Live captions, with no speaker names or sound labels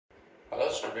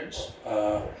Hello students.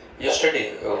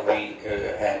 Yesterday we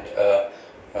had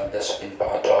the second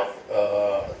part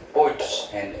of poets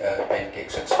and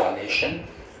pancakes explanation.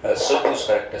 Subbu's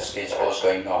character stage was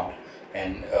going on,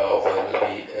 and we will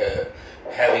be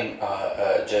having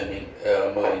a journey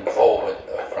moving forward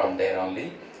from there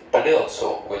only. Today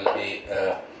also we'll be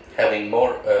having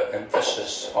more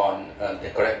emphasis on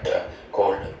the character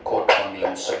called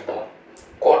Kootmangalam Subbu.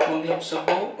 Kootmangalam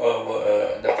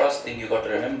Subbu, the first thing you got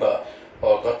to remember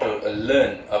or got to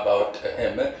learn about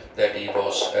him, that he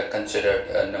was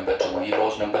considered number 2. He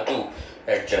was number 2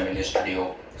 at Gemini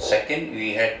Studio. Second,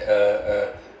 we had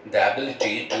the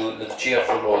ability to look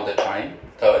cheerful all the time.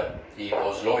 Third, he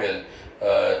was loyal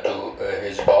to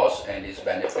his boss and his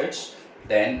benefits.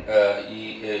 Then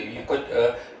you could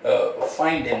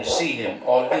find him, see him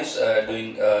always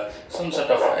doing some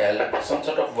sort of help, some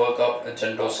sort of work of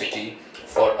generosity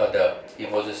for other. He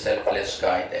was a selfless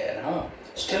guy there.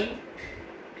 Still,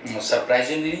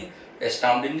 surprisingly,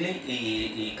 astoundingly,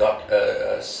 he got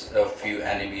a few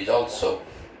enemies also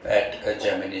at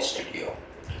Gemini Studio.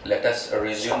 Let us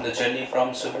resume the journey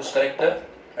from Subbu's character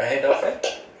ahead of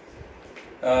it.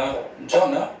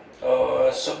 Jonah,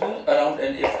 Subbu around,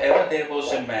 and if ever there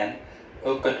was a man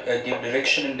who could give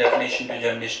direction and definition to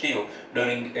Gemini Studio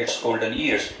during its golden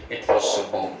years, it was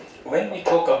Subbu. When we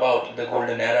talk about the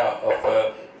golden era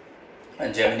of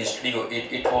Gemini Studio,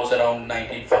 it was around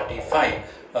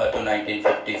 1945 to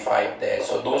 1955 there.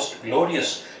 So those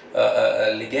glorious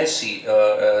legacy,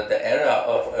 the era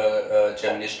of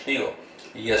Gemini Studio.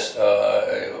 Yes,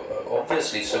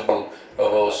 obviously Subbu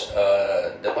was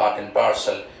the part and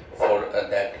parcel for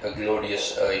that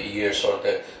glorious years, or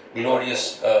the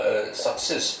glorious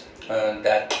success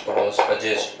that was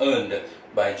earned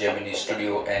by Gemini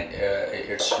Studio and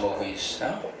its movies.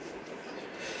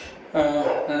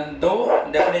 Though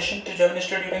definition to Gemini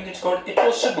Studio during its called, it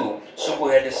was Subbu.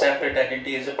 Subbu had a separate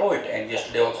identity as a poet, and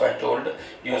yesterday also I told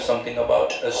you something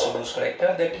about Subbu's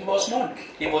character, that he was not.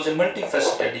 He was a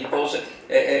multifaceted, he was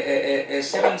a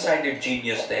seven-sided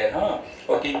genius there.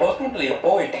 Okay, he was not only a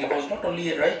poet, he was not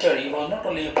only a writer, he was not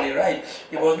only a playwright,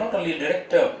 he was not only a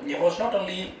director, he was not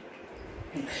only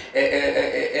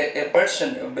a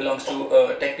person who belongs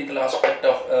to a technical aspect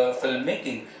of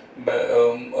filmmaking, but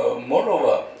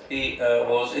moreover, he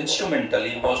was instrumental,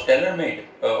 he was tailor-made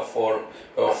for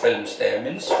films there.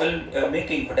 Means film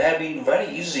making would have been very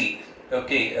easy,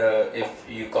 okay, if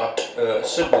you got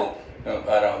Subbu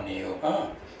around you.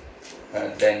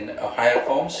 Then higher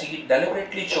forms, he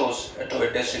deliberately chose to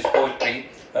address his poetry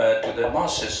to the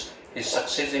masses. His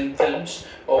success in films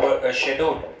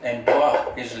overshadowed and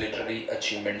dwarfed his literary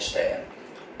achievements there.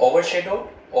 Overshadowed,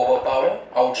 overpowered,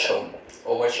 outshone.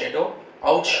 Overshadowed,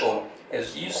 outshone.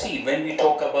 As you see, when we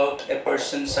talk about a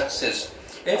person's success,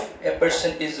 if a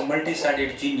person is a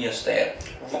multi-sided genius there,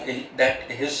 that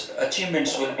his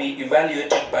achievements will be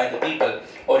evaluated by the people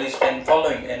or his fan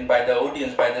following, and by the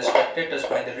audience, by the spectators,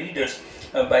 by the readers,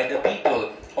 by the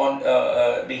people on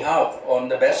behalf, on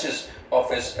the basis of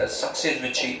his success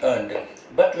which he earned.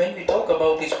 But when we talk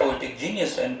about his poetic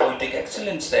genius and poetic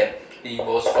excellence there, he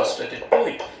was frustrated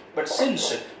poet. But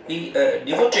since he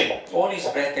devoted all his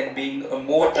breath and being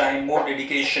more time, more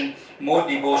dedication, more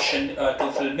devotion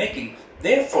to filmmaking,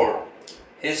 therefore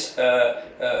his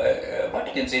what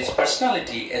you can say, his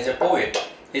personality as a poet,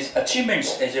 his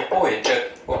achievements as a poet,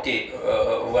 okay,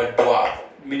 were dwarfed,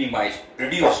 minimized,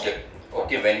 reduced,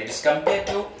 okay, when it is compared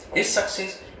to his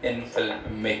success in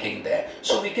filmmaking there.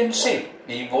 So we can say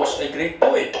he was a great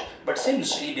poet, but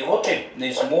since he devoted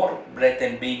his more breath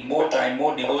and being more time,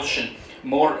 more devotion,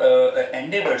 more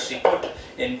endeavors he put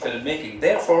in filmmaking,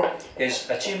 therefore his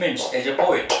achievements as a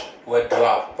poet were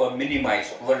dwarfed, were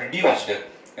minimized, were reduced,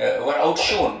 were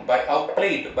outshone, by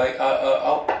outplayed, by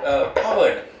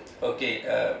outpowered, okay,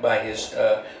 by his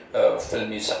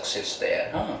filmy success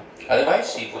there.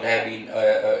 Otherwise he would have been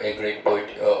a great poet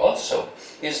also.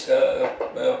 His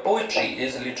poetry,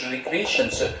 his literary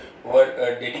creations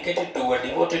were dedicated to, were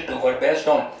devoted to, were based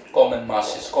on common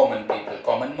masses, common people,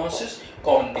 common masses,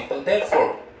 common people.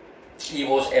 Therefore, he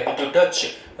was able to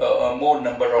touch a more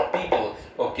number of people,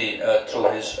 okay,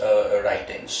 through his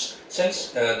writings,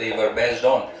 since they were based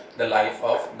on the life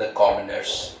of the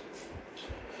commoners.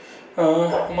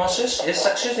 Masses, his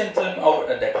success in film,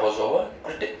 that was over.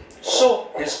 So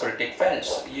his critic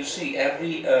felt. You see,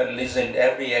 every legend,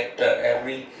 every actor,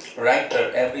 every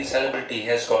writer, every celebrity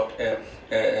has got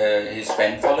his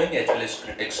fan following, as well as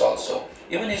critics also.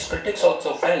 Even his critics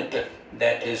also felt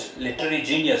that his literary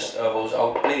genius was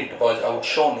outplayed, was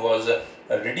outshone, was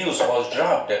reduced, was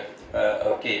dropped,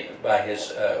 okay, by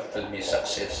his filmy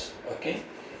success. Okay,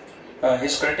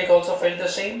 his critic also felt the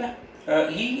same.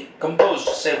 He composed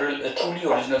several truly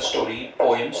original story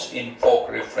poems in folk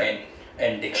refrain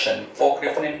and diction. Folk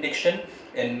refrain and diction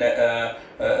in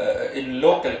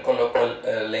local colloquial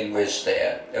language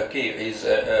there. Okay, is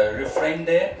refrain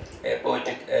there, a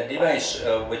poetic device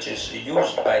which is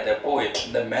used by the poet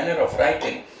in the manner of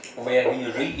writing, where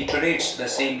he reiterates the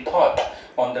same thought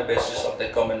on the basis of the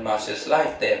common masses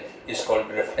life there, is called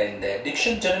refrain there.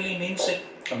 Diction generally means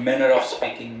a manner of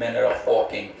speaking, manner of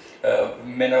walking,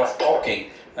 manner of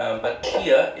talking, but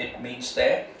here it means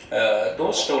that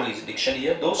those stories, diction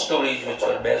here, those stories which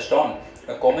were based on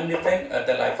a common event,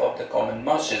 the life of the common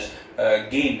masses,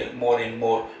 gained more and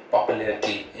more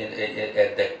popularity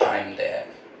at that time there.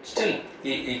 Still,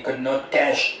 he could not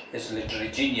cash his literary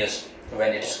genius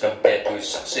when it is compared to his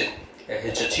success,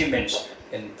 his achievements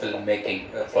in filmmaking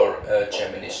for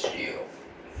Gemini Studio.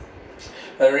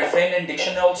 Refrain and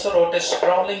Diction also wrote a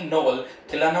sprawling novel,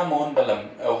 Tilana Mohan Balam,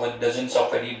 with dozens of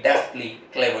very deftly,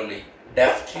 cleverly,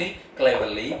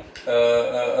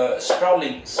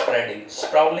 sprawling, spreading,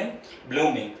 sprawling,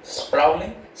 blooming,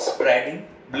 sprawling, spreading,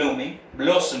 blooming,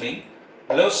 blossoming,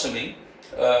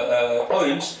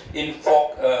 poems in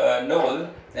folk novel,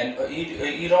 and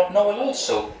he wrote novel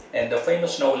also, and the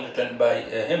famous novel written by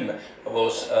him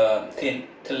was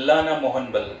Tilana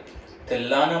Mohan Bal.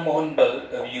 Tilana Mohan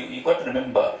Bal, you got to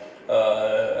remember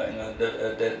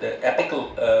the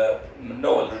epical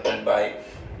novel written by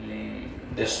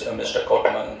this Mr.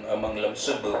 Kottamangalam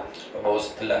Subbu was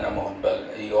Tilana Mohan Bal.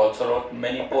 He also wrote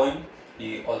many poems.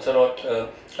 He also wrote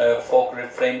folk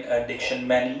refrain diction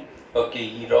many. Okay,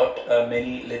 he wrote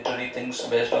many literary things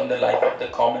based on the life of the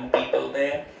common people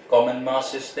there, common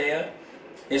masses there.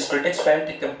 His critics felt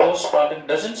he composed probably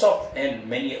dozens of and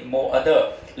many more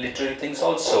other literary things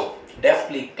also.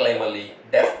 Deftly, cleverly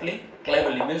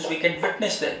means we can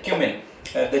witness the acumen,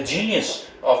 the genius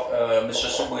of Mr.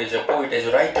 Subbu as a poet, as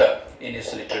a writer in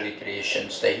his literary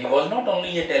creations. That he was not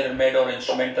only a tailor-made or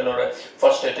instrumental or a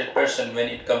frustrated person when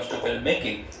it comes to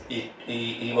filmmaking,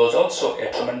 he was also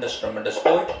a tremendous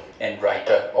poet and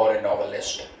writer or a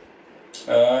novelist.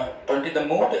 20 the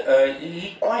mood,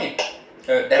 he quite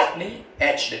deftly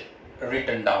etched,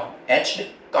 written down, etched,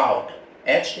 carved,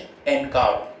 etched and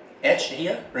carved. Etched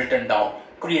here, written down,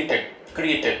 created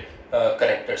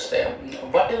characters there.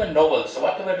 Whatever novels,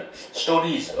 whatever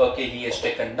stories, okay, he has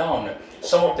taken down.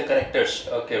 Some of the characters,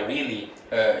 okay, really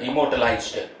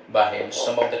immortalized by him.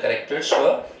 Some of the characters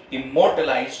were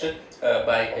immortalized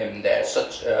by him there.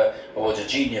 Such was a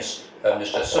genius,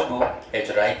 Mr. Subbu, as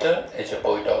a writer, as a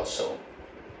poet also.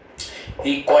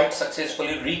 He quite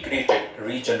successfully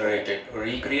regenerated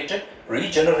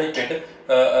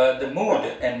the mood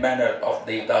and manner of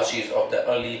the Devdasis of the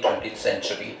early 20th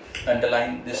century.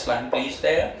 Underline this line please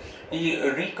there. He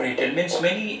recreated, means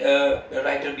many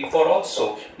writers before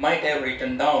also might have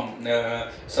written down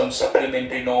some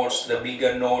supplementary notes, the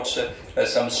bigger notes,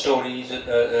 some stories,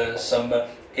 some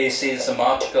essays, some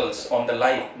articles on the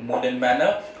life, mood and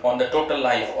manner, on the total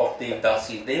life of the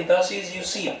Devdasis. Devdasis, you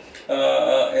see,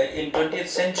 in 20th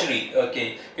century,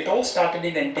 okay, it all started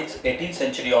in 18th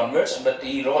century onwards, but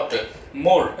he wrote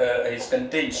more, his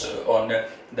contents on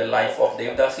the life of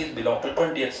Devdasis belong to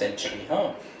 20th century.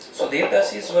 So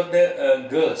Devdasis were the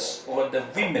girls, were the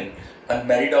women,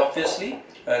 unmarried obviously,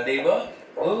 they were,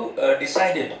 who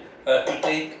decided to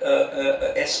take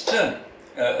a stern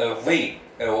way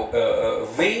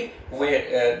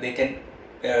where they can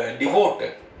devote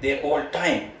their whole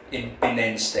time in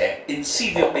penance there, in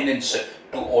severe penance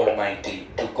to Almighty,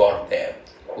 to God there,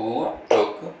 who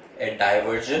took a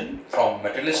diversion from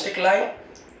materialistic life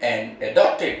and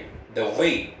adopted the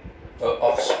way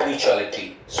of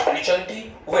spirituality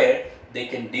where they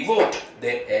can devote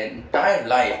their entire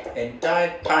life,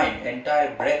 entire time,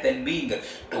 entire breath and being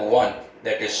to one,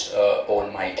 that is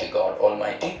Almighty God.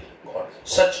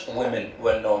 Such women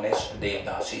were known as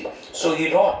Devdasis. So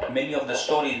he wrote many of the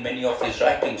stories, many of his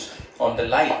writings on the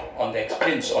life, on the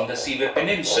experience, on the severe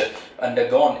penance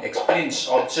undergone, experience,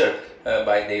 observed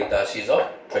by Devdasis of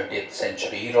 20th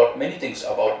century. He wrote many things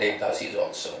about Devdasis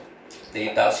also.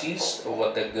 Devdasis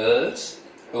were the girls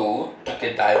who took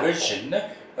a diversion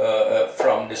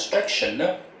from destruction,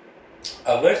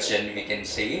 aversion we can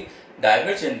say,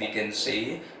 diversion we can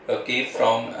say, okay,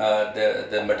 from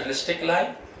the materialistic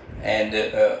life, and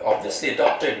obviously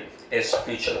adopted a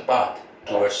spiritual path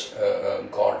towards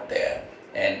God there,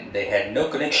 and they had no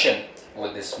connection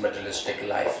with this materialistic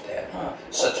life there.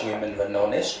 Such women were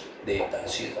known as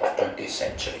Devdasis of 20th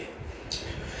century.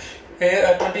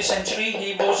 20th century,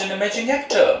 he was an emerging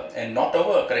actor and not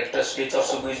over. Character sketch of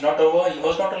Subbu is not over. He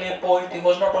was not only a poet, he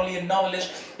was not only a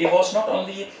novelist, he was not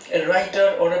only a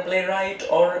writer or a playwright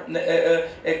or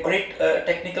a great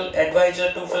technical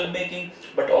advisor to filmmaking,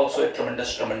 but also a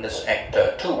tremendous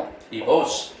actor too.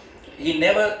 He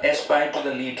never aspired to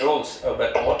the lead roles,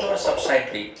 but whatever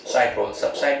subsidiary, side role,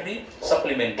 subsidiary,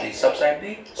 supplementary,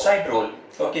 subsidiary, side role,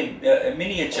 okay,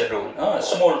 miniature role,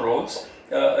 small roles,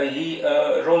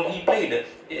 role he played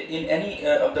in any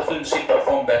of the films, he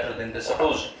performed better than the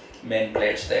supposed main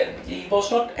players there. He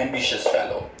was not ambitious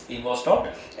fellow. He was not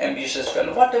ambitious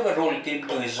fellow. Whatever role came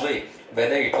to his way,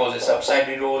 whether it was a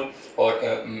subsidiary role or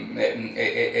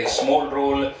a small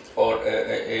role or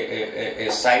a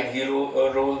side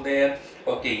hero role there,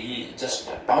 okay, he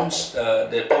just pounced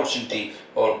the opportunity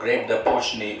or grabbed the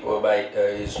opportunity by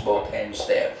his both hands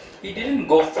there. He didn't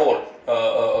go for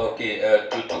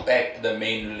to act the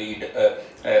main lead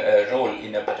role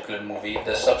in a particular movie. If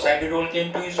the subsidiary role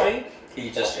came to his way, he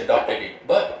just adopted it.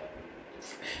 But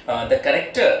the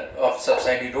character of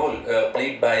subsidiary role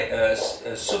played by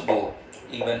Subbu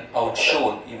even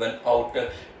outshone, even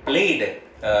outplayed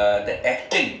the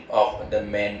acting of the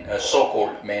main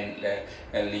so-called main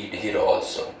lead hero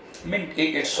also. I mean,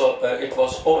 it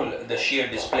was all the sheer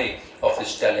display of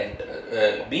his talent.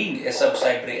 Being a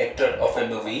subsidiary actor of a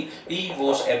movie, he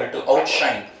was able to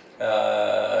outshine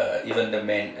even the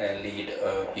main lead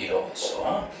hero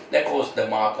also. That was the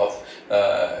mark of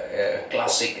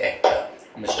classic actor,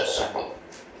 Mr. Subbu.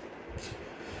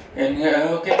 And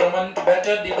permanent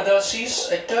better Devadasi's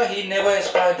actor, he never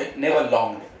aspired, never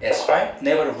longed, aspired,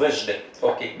 never wished.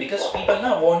 Okay, because people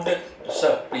now want,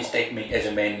 sir, please take me as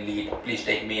a main lead, please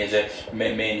take me as a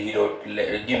main hero,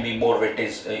 give me more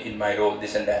weightage in my role,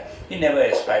 this and that. He never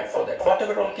aspired for that.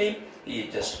 Whatever role came, he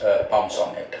just pounced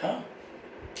on it.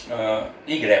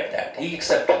 He grabbed that, he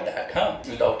accepted that,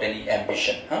 without any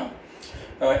ambition.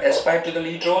 Aspired to the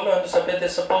lead role on the subject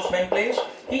that supposed main plays.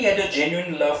 He had a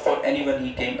genuine love for anyone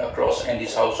he came across, and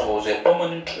his house was a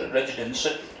permanent residence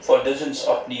for dozens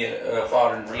of near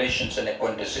foreign relations and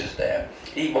acquaintances there.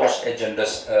 He was a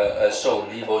generous soul.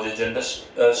 He was a generous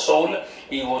soul.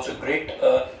 He was a great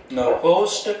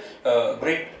host,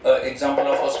 great example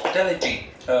of hospitality.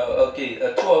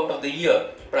 Throughout of the year,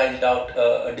 prized out,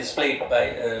 displayed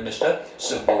by Mr.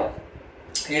 Subbu.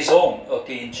 His home,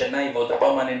 in Chennai was a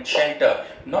permanent shelter,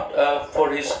 not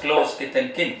for his close kith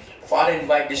and kin, far and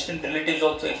wide distant relatives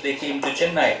also, if they came to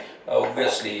Chennai.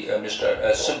 Obviously,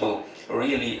 Mr. Subbu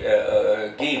really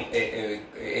gave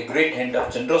a great hand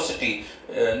of generosity,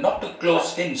 not to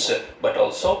close kins, but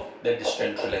also the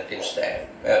distant relatives there.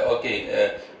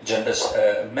 Generous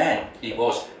man, he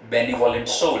was benevolent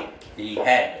soul. He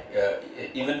had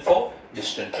even for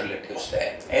distant relatives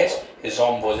there, as his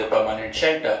home was a permanent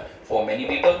shelter for many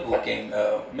people who came,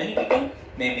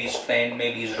 maybe his friend,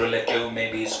 maybe his relative,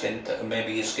 maybe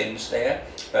his kins there,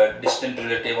 distant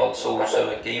relative also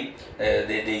whosoever came,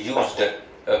 they used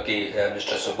Mr.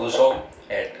 Subbu's home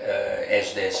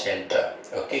as their shelter.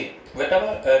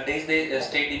 Whatever days they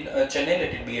stayed in Chennai,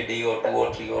 let it be a day or 2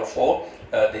 or 3 or 4,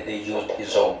 they used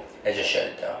his home as a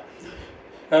shelter.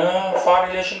 Far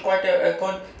relation,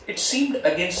 it seemed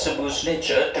against Subbu's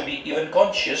nature to be even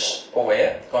conscious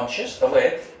aware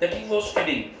that he was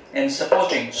feeding and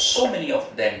supporting so many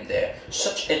of them there.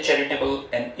 Such a charitable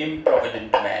and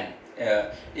improvident man.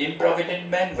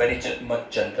 Very much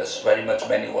generous, very much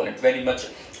benevolent, very much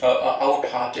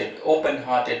out-hearted,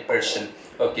 open-hearted person.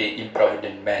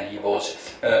 Improvident man he was.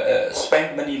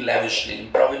 Spent money lavishly.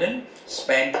 Improvident,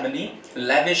 spent money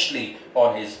lavishly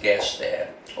on his guests there.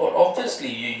 Or obviously,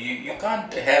 you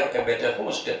can't have a better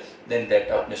host than that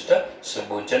of Mr.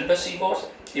 Subbu. Generous he was,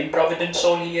 improvident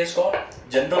soul he has got,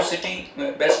 generosity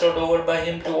bestowed over by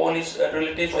him to all his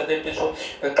relatives, whether it is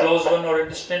a close one or a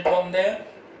distant one there.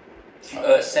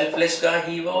 Selfless guy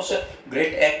he was,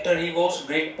 great actor he was,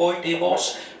 great poet he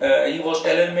was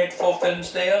tailor-made for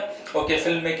films there.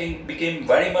 Filmmaking became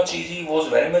very much easy, was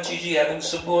very much easy having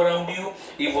Subbu around you.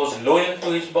 He was loyal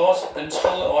to his boss,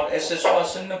 principal or SS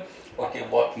Vasan.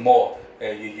 What more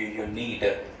you need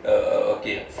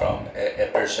from a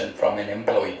person, from an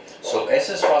employee. So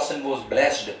SS Vasan was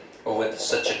blessed with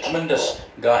such a tremendous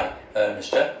guy,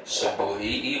 Mr. Subbu.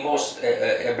 He was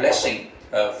a blessing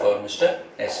for Mr.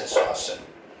 SS Vasan.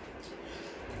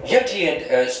 Yet he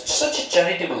had such a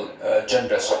charitable,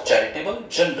 generous,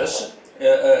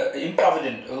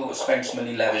 improvident, who spends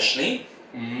money lavishly,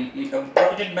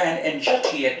 provident man, and yet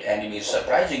he had enemies.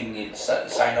 Surprising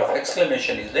sign of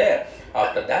exclamation is there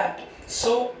after that.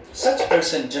 So such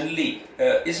person generally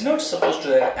is not supposed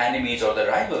to have enemies or the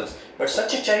rivals, but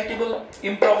such a charitable,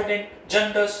 improvident,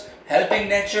 generous, helping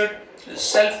natured,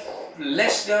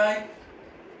 selfless guy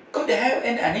could have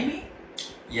an enemy?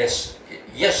 Yes,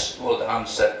 yes was the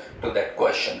answer to that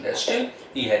question. That still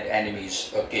he had enemies.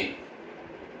 Okay.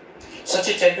 Such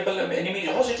a charitable enemy,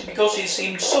 was it because he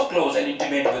seemed so close and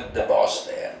intimate with the boss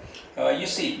there? You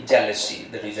see, jealousy,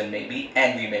 the reason may be,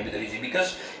 envy may be the reason,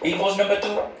 because he was number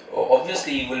 2.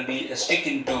 Obviously, he will be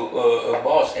sticking to a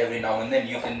boss every now and then.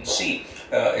 You can see,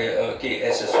 okay,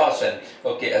 S.S. Vasan,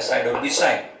 okay, aside or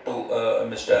beside to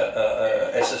Mr.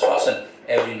 S.S. Vasan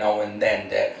every now and then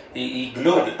there. He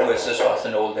glued to S.S.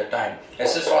 Vasan all the time.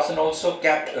 S.S. Vasan also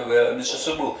kept Mr.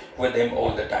 Subbu with him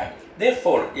all the time.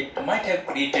 Therefore, it might have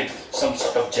created some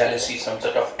sort of jealousy, some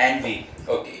sort of envy,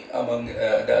 okay, among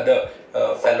the other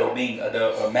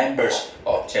other members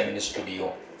of Gemini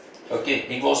Studio. Okay,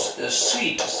 he was a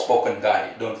sweet-spoken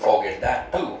guy, don't forget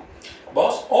that too.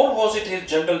 Boss, or was it his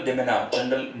general demeanor,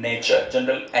 general nature,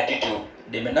 general attitude,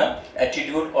 demeanor,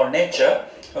 attitude or nature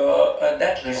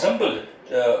that resembled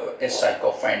a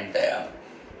sycophant there?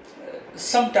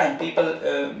 Sometimes people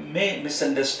may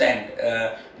misunderstand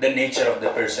the nature of the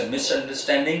person.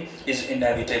 Misunderstanding is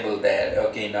inevitable there,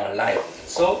 okay, in our life.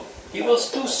 So he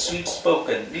was too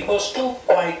sweet-spoken. He was too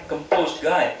quite composed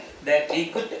guy that he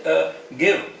could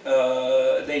give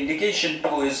the indication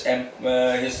to his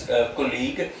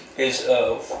colleague, his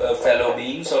fellow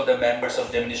beings or the members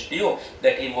of Gemini Studio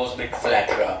that he was a bit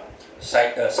flatterer.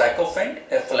 Sycophant,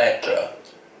 a flatterer,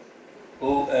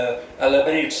 who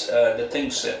elaborates the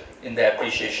things in the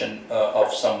appreciation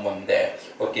of someone there,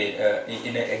 okay,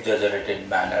 in an exaggerated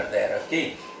manner there,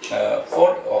 okay,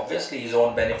 for obviously his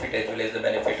own benefit as well as the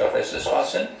benefit of S.S.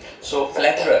 Vasan. So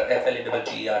flatterer,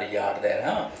 F-L-A-T-T-R-E-R there,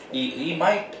 huh? He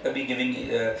might be giving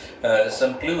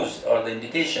some clues or the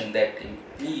indication that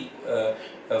he,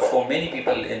 for many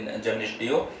people in Gemini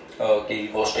Studio, okay,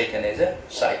 he was taken as a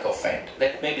sycophant.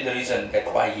 That may be the reason that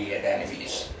why he had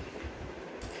enemies.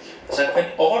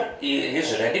 Or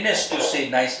his readiness to say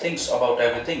nice things about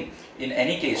everything in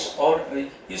any case, or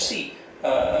you see,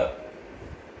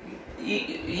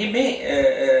 he may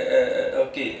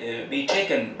be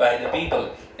taken by the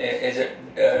people as a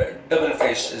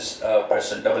double-faced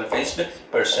person,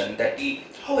 that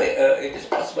how it is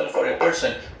possible for a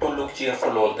person to look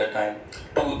cheerful all the time,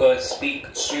 to speak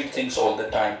sweet things all the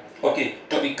time, okay,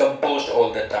 to be composed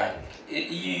all the time.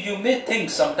 You may think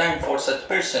sometime for such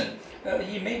person,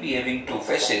 he may be having 2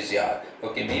 faces, yeah.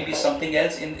 Okay, maybe something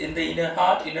else in the inner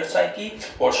heart, inner psyche,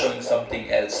 or showing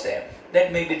something else there.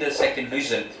 That may be the second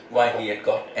reason why he had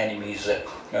got enemies.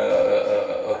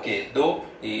 Okay, though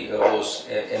he was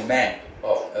a man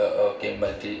of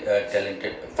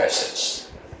multi-talented facets.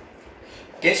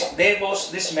 Guess there was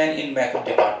this man in makeup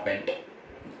department.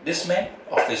 This man,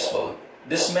 office boy.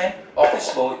 This man,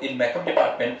 office boy in makeup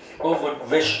department, who would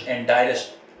wish and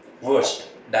worst,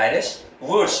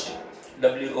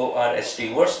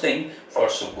 W-O-R-S-T, worst thing for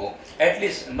Subbu. At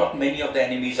least not many of the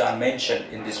enemies are mentioned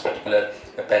in this particular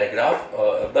paragraph,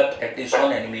 but at least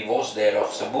one enemy was there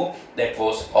of Subbu, that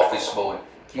was office boy,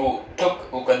 who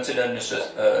considered Mr.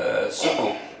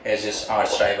 Subbu as his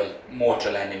arch rival,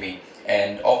 mortal enemy,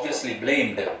 and obviously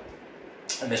blamed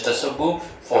Mr. Subbu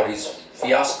for his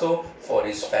fiasco, for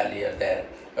his failure there.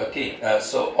 Okay,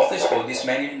 so office boy, this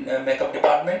man in makeup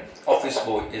department, office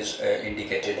boy is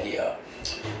indicated here.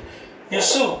 You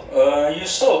saw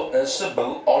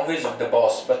Subbu always with the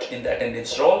boss, but in the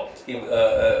attendance role, he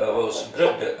was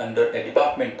grouped under a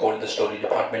department called the story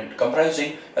department,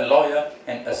 comprising a lawyer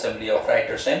and assembly of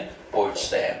writers and poets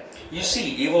there. You see,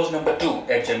 he was number 2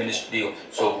 at Gemini Studio,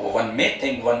 so one might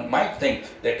think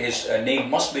that his name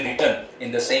must be written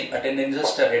in the same attendance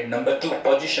register at number 2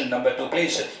 position, number 2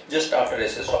 place, just after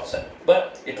S.S. Vasan.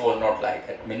 But it was not like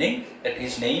that, meaning that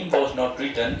his name was not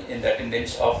written in the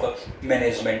attendance of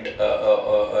management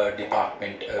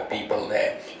department people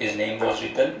there. His name was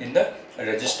written in the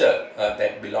register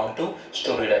that belonged to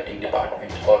story writing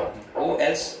department. Or who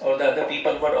else, or the other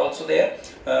people were also there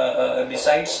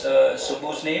besides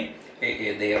Subbu's name?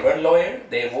 There were lawyer,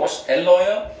 there was a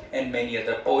lawyer, and many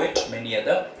other poets, many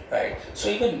other, right? So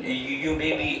even you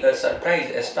may be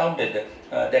surprised, astounded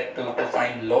that to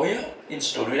find lawyer in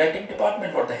story writing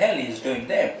department, what the hell he is doing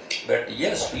there? But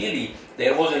yes, really,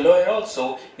 there was a lawyer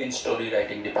also in story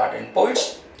writing department.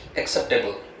 Poets,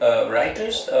 acceptable.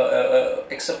 Writers,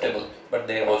 acceptable. But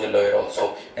there was a lawyer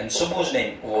also. And Subbu's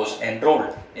name was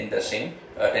enrolled in the same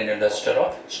attendance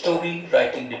of story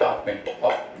writing department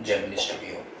of Gemini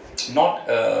Studio. Not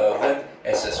with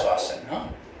S.S. Vasan. Huh?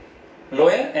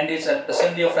 Lawyer and his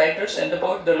assembly of writers and the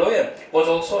poet. The lawyer was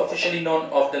also officially known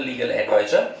of the legal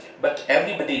advisor, but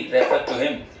everybody referred to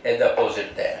him as the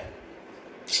opposite there.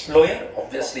 Lawyer,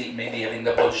 obviously, maybe having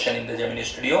the position in the Gemini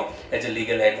studio as a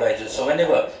legal advisor. So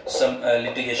whenever some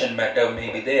litigation matter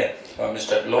may be there,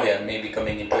 Mr. Lawyer may be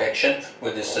coming into action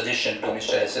with his suggestion to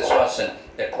Mr. S.S. Watson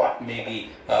that what may be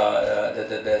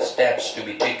the steps to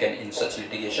be taken in such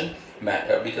litigation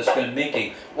matter, because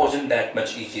filmmaking wasn't that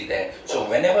much easy there. So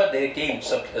whenever there came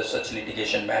such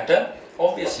litigation matter,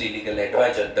 obviously legal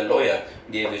advisor, the lawyer,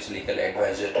 gave his legal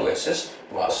advisor to S.S.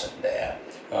 Watson there.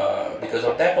 Because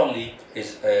of that only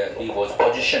he was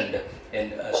positioned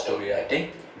in a story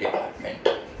writing department.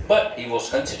 But he was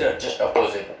considered just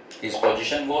opposite. His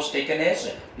position was taken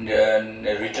as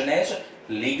written as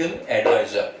legal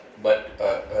advisor, but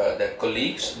the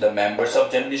colleagues, the members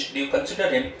of Gemini studio, consider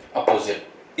him opposite,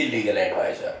 illegal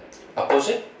advisor.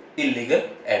 Opposite, illegal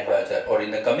advisor. Or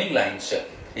in the coming lines,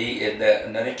 the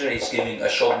narrator is giving,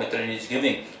 Ashok Mitran is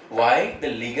giving why the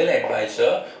legal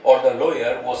advisor or the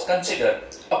lawyer was considered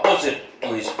opposite to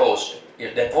his post.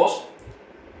 That was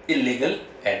illegal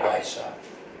advisor.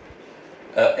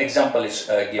 Example is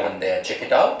given there. Check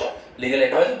it out. Legal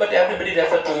advisor, but everybody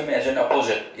referred to him as an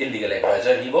opposite, illegal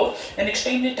advisor. He was an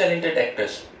extremely talented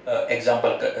actress.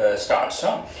 Example starts.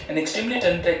 An extremely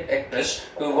talented actress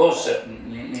who was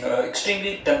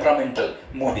extremely temperamental,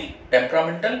 moody.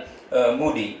 Temperamental,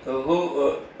 moody,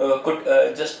 who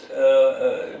could just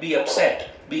be upset,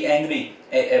 be angry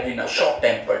every now,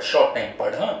 short-tempered,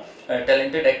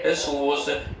 talented actress who was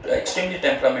extremely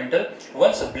temperamental.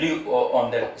 Once blew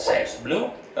on the sets,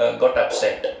 got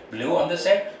upset, blew on the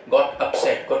set, got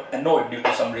upset, got annoyed due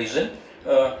to some reason.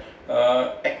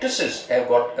 Actresses have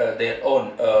got their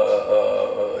own,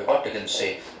 what you can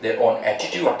say, their own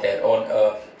attitude, their own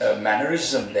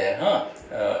mannerism there.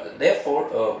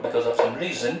 Therefore, because of some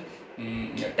reason,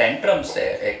 tantrums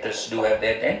there, actors do have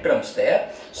their tantrums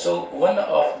there. So one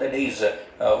of the days,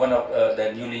 one of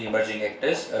the newly emerging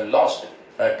actors lost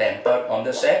her temper on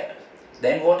the set.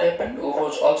 Then what happened? Who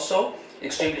was also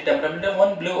extremely temperamental,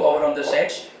 one blew over on the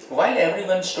sets, while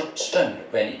everyone stood stunned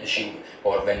when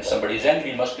when somebody is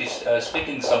angry, must be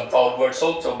speaking some foul words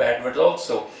also, bad words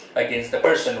also against the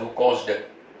person who caused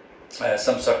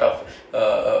some sort of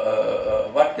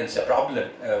what can say problem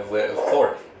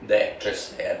for the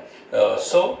actress there.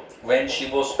 So when she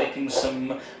was speaking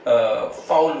some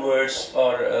foul words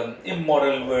or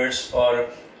immoral words or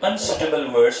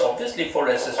unsuitable words, obviously for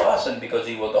S.S. Watson, because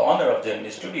he was the owner of Gemini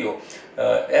Studio,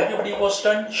 everybody was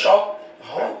stunned, shocked.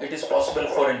 How it is possible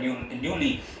for a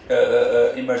newly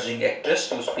emerging actress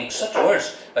to speak such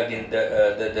words against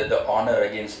the owner,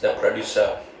 against the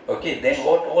producer? Okay, then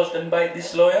what was done by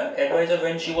this lawyer advisor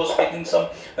when she was speaking some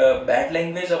bad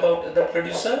language about the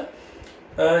producer?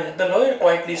 The lawyer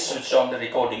quietly switched on the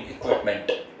recording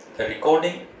equipment. The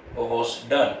recording was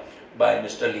done by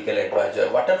Mr. Legal Advisor.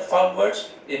 What are foul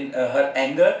words? In her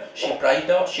anger, she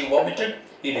cried out, she vomited.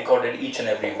 He recorded each and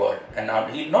every word. And now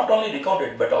he not only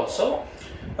recorded, but also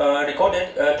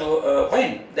recorded to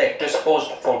when the actress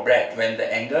posed for breath, when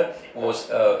the anger was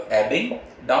ebbing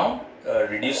down,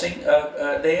 reducing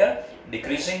there,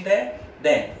 decreasing there.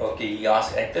 Then, okay, he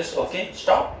asked actress, okay,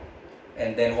 stop.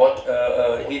 And then what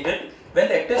he did? When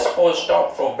the actress paused,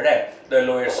 stopped for breath, the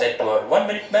lawyer said to her, 1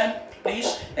 minute, ma'am,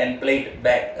 please, and played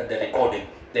back the recording.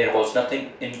 There was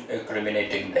nothing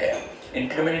incriminating there.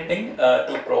 Incriminating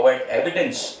to provide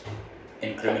evidence.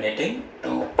 Incriminating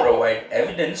to provide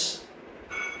evidence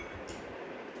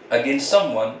against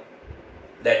someone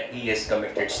that he has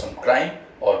committed some crime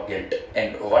or guilt.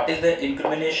 And what is the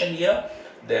incrimination here?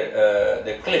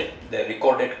 The clip, the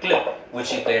recorded clip,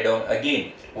 which he played on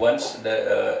again once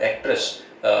the actress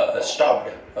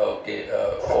stopped, okay,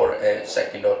 for a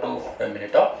second or two, for a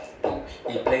minute or two.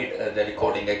 He played the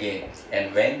recording again,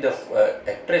 and when the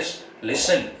actress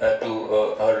listened to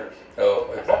her,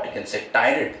 what you can say,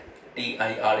 tirade,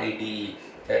 T-I-R-A-D-E,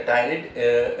 tirade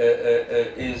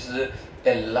is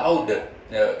a loud,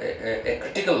 a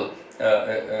critical,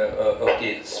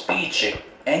 okay, speech,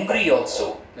 angry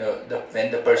also.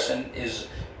 When the person is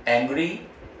angry,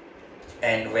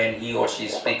 and when he or she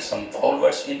speaks some foul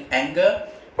words in anger,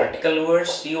 critical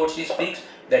words he or she speaks,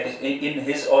 that is in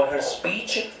his or her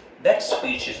speech, that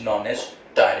speech is known as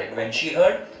tirade. When she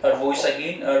heard her voice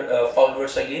again, her foul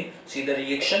words again, see the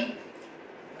reaction.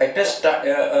 Actress,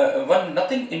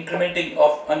 nothing incrementing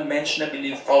of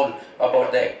unmentionably foul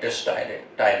about the actress tirade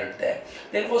there.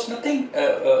 There was nothing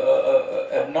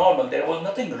abnormal, there was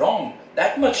nothing wrong,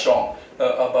 that much wrong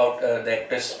about the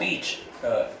actress speech.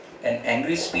 An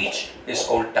angry speech is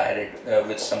called tirade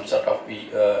with some sort of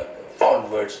foul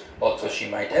words also she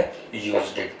might have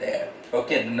used it there.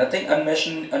 Okay, nothing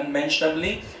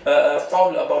unmentionably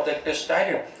foul about the actress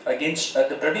tirade against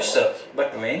the producer,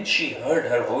 but when she heard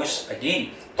her voice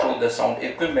again through the sound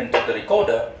equipment of the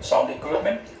recorder,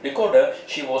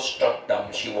 she was struck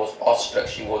dumb, she was awestruck,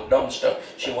 she was dumbstruck,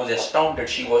 she was astounded,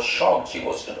 she was shocked, she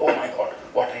was, oh my God,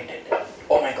 what I did.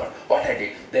 Oh my God, what I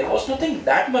did. There was nothing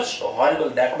that much horrible,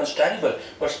 that much terrible,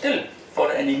 but still, for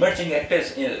an emerging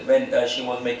actress, when she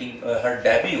was making her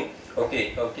debut,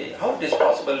 how it is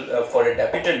possible for a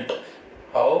debutant,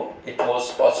 how it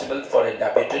was possible for a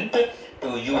debutant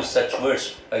to use such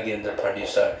words against the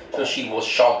producer. So she was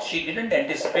shocked. She didn't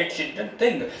anticipate, she didn't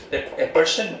think that a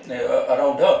person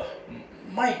around her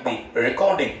might be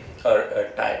recording her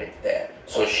tirade there.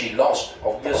 So she lost,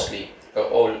 obviously,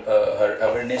 all her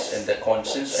awareness and the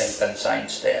conscience and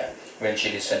conscience there when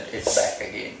she listened it back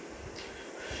again.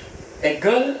 A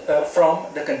girl from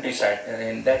the countryside,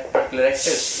 and that particular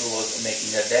actress who was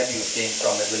making her debut came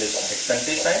from a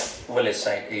village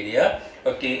side area.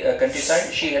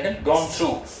 Countryside. She hadn't gone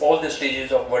through all the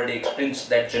stages of worldly experience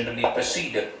that generally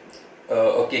precede.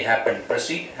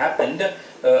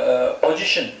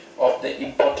 Position of the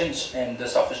importance and the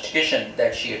sophistication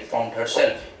that she had found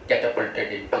herself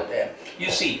catapulted into there. You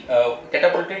see,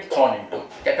 catapulted, thrown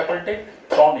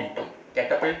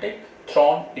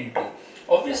into.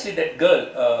 Obviously, that girl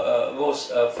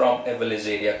was from a village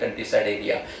area, countryside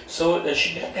area. So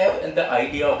she didn't have the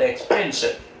idea of the experience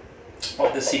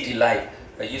of the city life.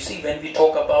 You see, when we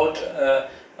talk about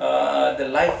the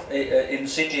life in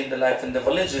city and the life in the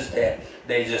villages there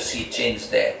is a sea change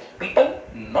there. People,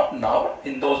 not now,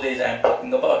 in those days I am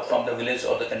talking about from the village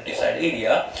or the countryside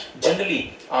area,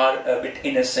 generally are a bit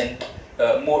innocent,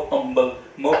 more humble,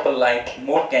 more polite,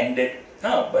 more candid.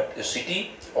 But the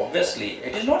city, obviously,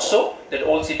 it is not so that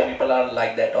all city people are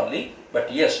like that only.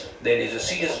 But yes, there is a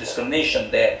serious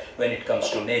discrimination there when it comes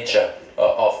to nature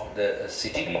of the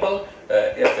city people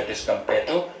if it is compared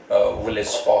to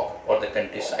village folk or the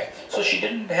countryside. So she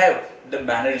didn't have the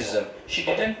mannerism, she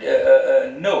didn't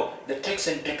know the tricks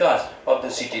and tricks of the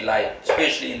city life,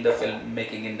 especially in the film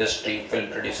making industry,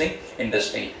 film producing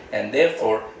industry, and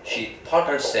therefore she thought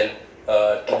herself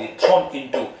to be thrown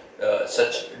into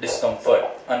such discomfort,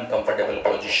 uncomfortable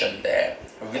position there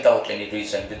without any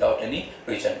reason.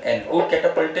 And who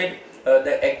catapulted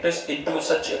the actress into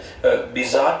such a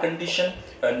bizarre condition,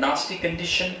 a nasty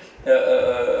condition,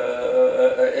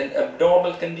 an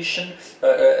abnormal condition,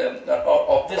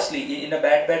 obviously in a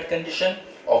bad condition?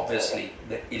 Obviously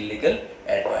the illegal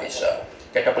advisor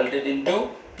catapulted into.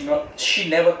 She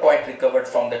never quite recovered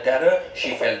from the terror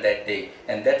she felt that day,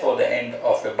 and that was the end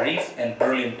of a brief and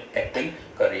brilliant acting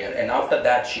career. And after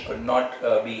that, she could not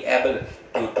be able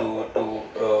to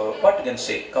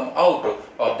come out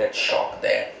of that shock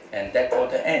there, and that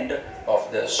was the end of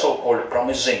the so-called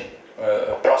promising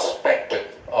prospect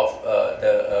of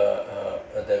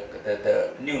the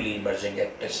newly emerging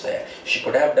actress there. She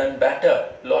could have done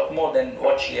better, a lot more than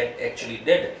what she had actually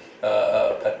did.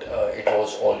 But it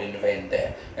was all in vain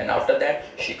there, and after that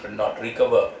she could not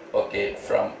recover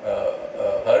from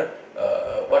her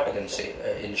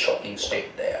in shocking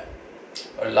state there.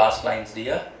 Last lines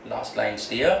dear,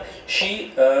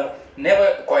 she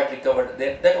never quite recovered.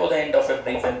 That was the end of a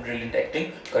brief and brilliant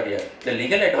acting career. The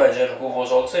legal advisor, who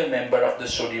was also a member of the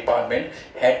studio department,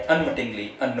 had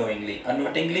unknowingly,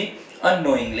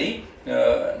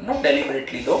 not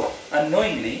deliberately though,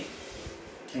 unknowingly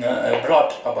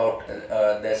brought about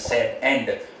the sad end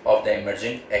of the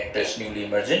newly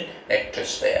emerging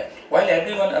actress there. While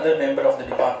everyone other member of the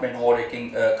department wore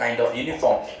a kind of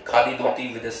uniform, khadi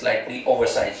dhoti with a slightly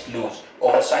oversized,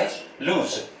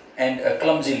 loose, and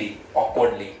clumsily,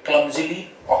 awkwardly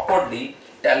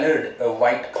tailored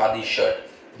white khadi shirt.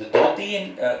 The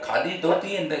khadi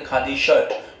dhoti and the khadi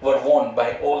shirt were worn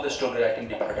by all the story writing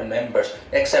department members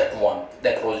except one,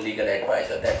 that was legal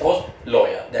advisor, that was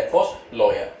lawyer.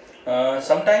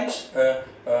 Sometimes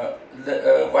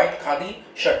the white khadi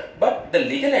shirt, but the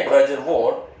legal advisor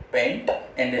wore pant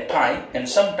and a tie and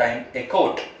sometimes a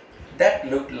coat that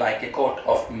looked like a coat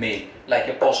of mail, like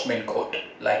a postman coat,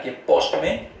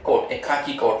 a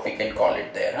khaki coat we can call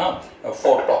it there, a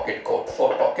four-pocket coat.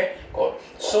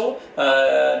 So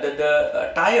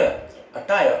the attire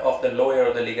of the lawyer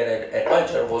or the legal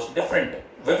advisor was different,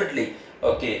 vividly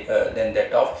than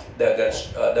that of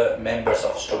the members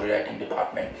of story writing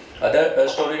department. Other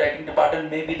story writing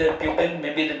department may be the pupil,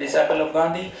 maybe the disciple of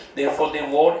Gandhi, therefore they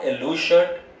wore a loose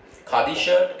shirt, khadi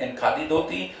shirt and khadi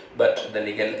dhoti, but the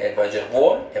legal advisor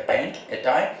wore a pant, a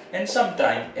tie and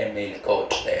sometimes a mail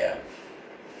coat there.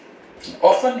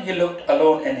 Often he looked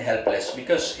alone and helpless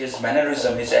because his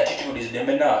mannerism, his attitude, his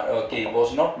demeanor,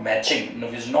 was not matching,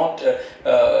 was not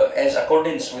as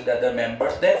accordance with the other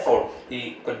members. Therefore,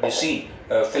 he could be seen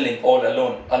feeling all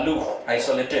alone, aloof,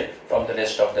 isolated from the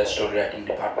rest of the story writing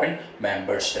department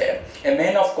members there. A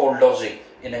man of cold logic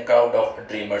in a crowd of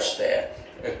dreamers there.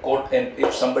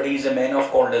 If somebody is a man of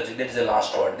cold logic, that is the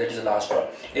last word. That is the last word.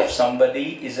 If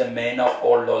somebody is a man of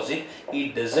cold logic, he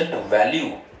doesn't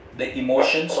value the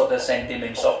emotions or the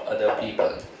sentiments of other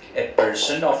people. A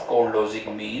person of cold logic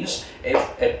means if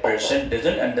a person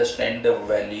doesn't understand the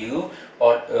value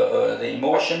or the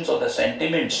emotions or the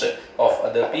sentiments of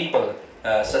other people,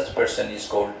 such person is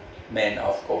called man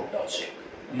of cold logic.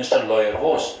 Mr. Lawyer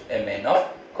was a man of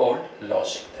cold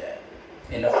logic there.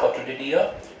 Enough for today,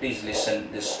 dear. Please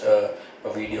listen this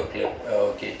video clip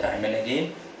time and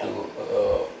again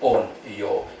to own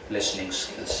your listening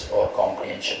skills or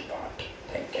comprehension part.